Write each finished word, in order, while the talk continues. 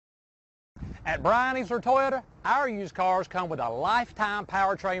At Bryan Easler Toyota, our used cars come with a lifetime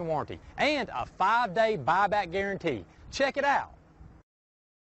powertrain warranty and a 5-day buyback guarantee. Check it out.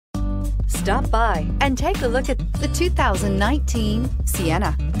 Stop by and take a look at the 2019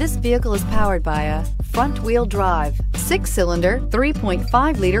 Sienna. This vehicle is powered by a front-wheel drive, 6-cylinder,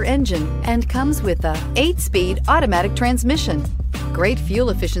 3.5-liter engine and comes with a 8-speed automatic transmission. Great fuel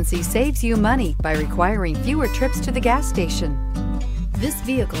efficiency saves you money by requiring fewer trips to the gas station. This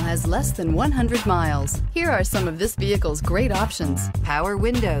vehicle has less than 100 miles. Here are some of this vehicle's great options: power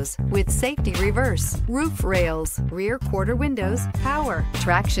windows with safety reverse, roof rails, rear quarter windows, power,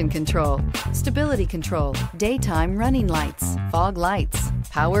 traction control, stability control, daytime running lights, fog lights,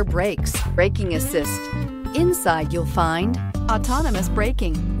 power brakes, braking assist. Inside you'll find autonomous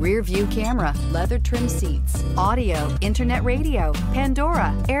braking, rear view camera, leather trim seats, audio, internet radio,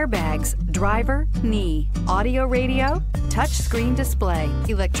 Pandora, airbags, driver, knee, audio radio, touchscreen display,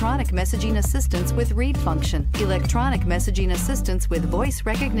 electronic messaging assistance with read function, electronic messaging assistance with voice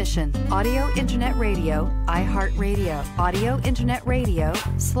recognition, audio internet radio, iHeartRadio, audio internet radio,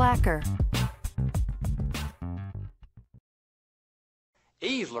 Slacker.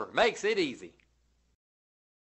 Easler makes it easy.